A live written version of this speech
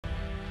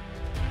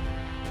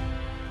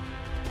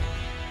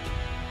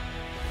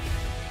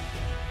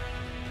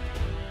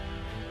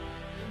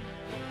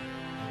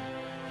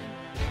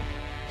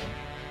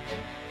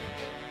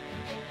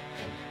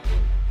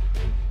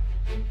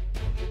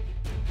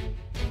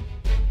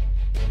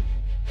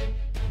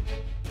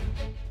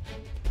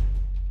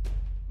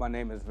My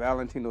name is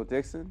Valentino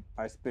Dixon.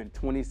 I spent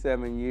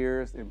 27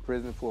 years in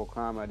prison for a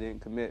crime I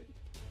didn't commit.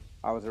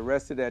 I was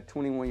arrested at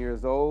 21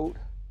 years old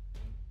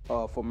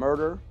for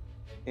murder,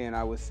 and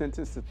I was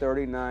sentenced to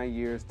 39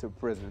 years to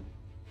prison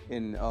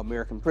in the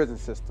American prison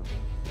system.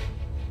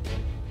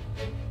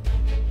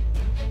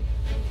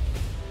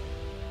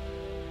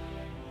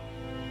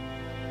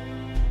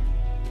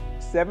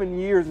 Seven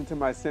years into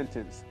my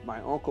sentence, my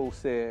uncle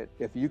said,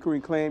 if you can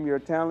reclaim your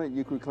talent,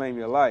 you can reclaim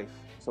your life.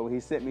 So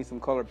he sent me some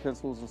colored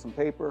pencils and some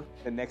paper.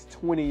 The next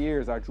 20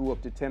 years, I drew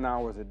up to 10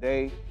 hours a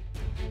day.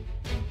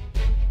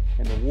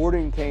 And the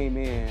warden came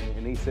in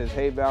and he says,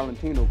 hey,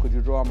 Valentino, could you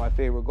draw my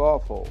favorite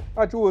golf hole?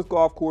 I drew his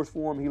golf course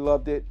for him. He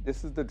loved it.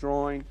 This is the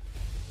drawing.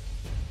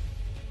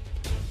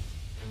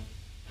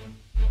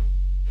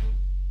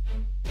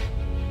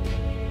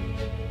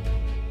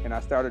 And I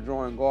started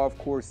drawing golf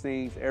course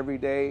scenes every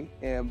day,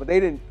 but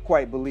they didn't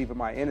quite believe in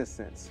my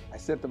innocence. I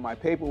sent them my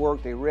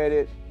paperwork, they read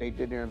it, they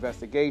did their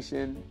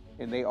investigation,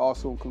 and they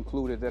also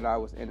concluded that I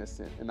was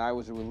innocent, and I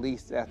was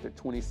released after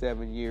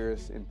 27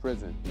 years in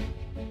prison.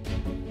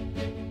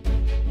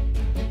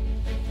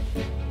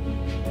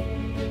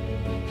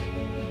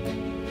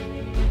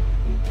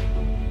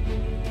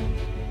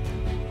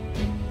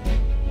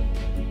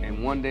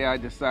 One day I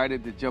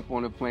decided to jump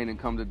on a plane and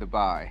come to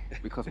Dubai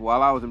because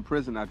while I was in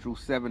prison, I drew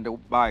 7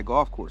 Dubai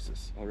golf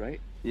courses. All right.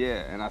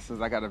 Yeah, and I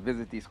said, I got to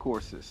visit these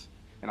courses.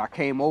 And I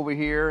came over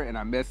here and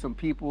I met some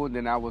people, and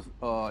then I was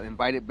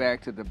invited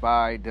back to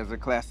Dubai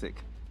Desert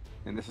Classic.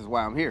 And this is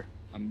why I'm here.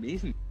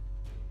 Amazing.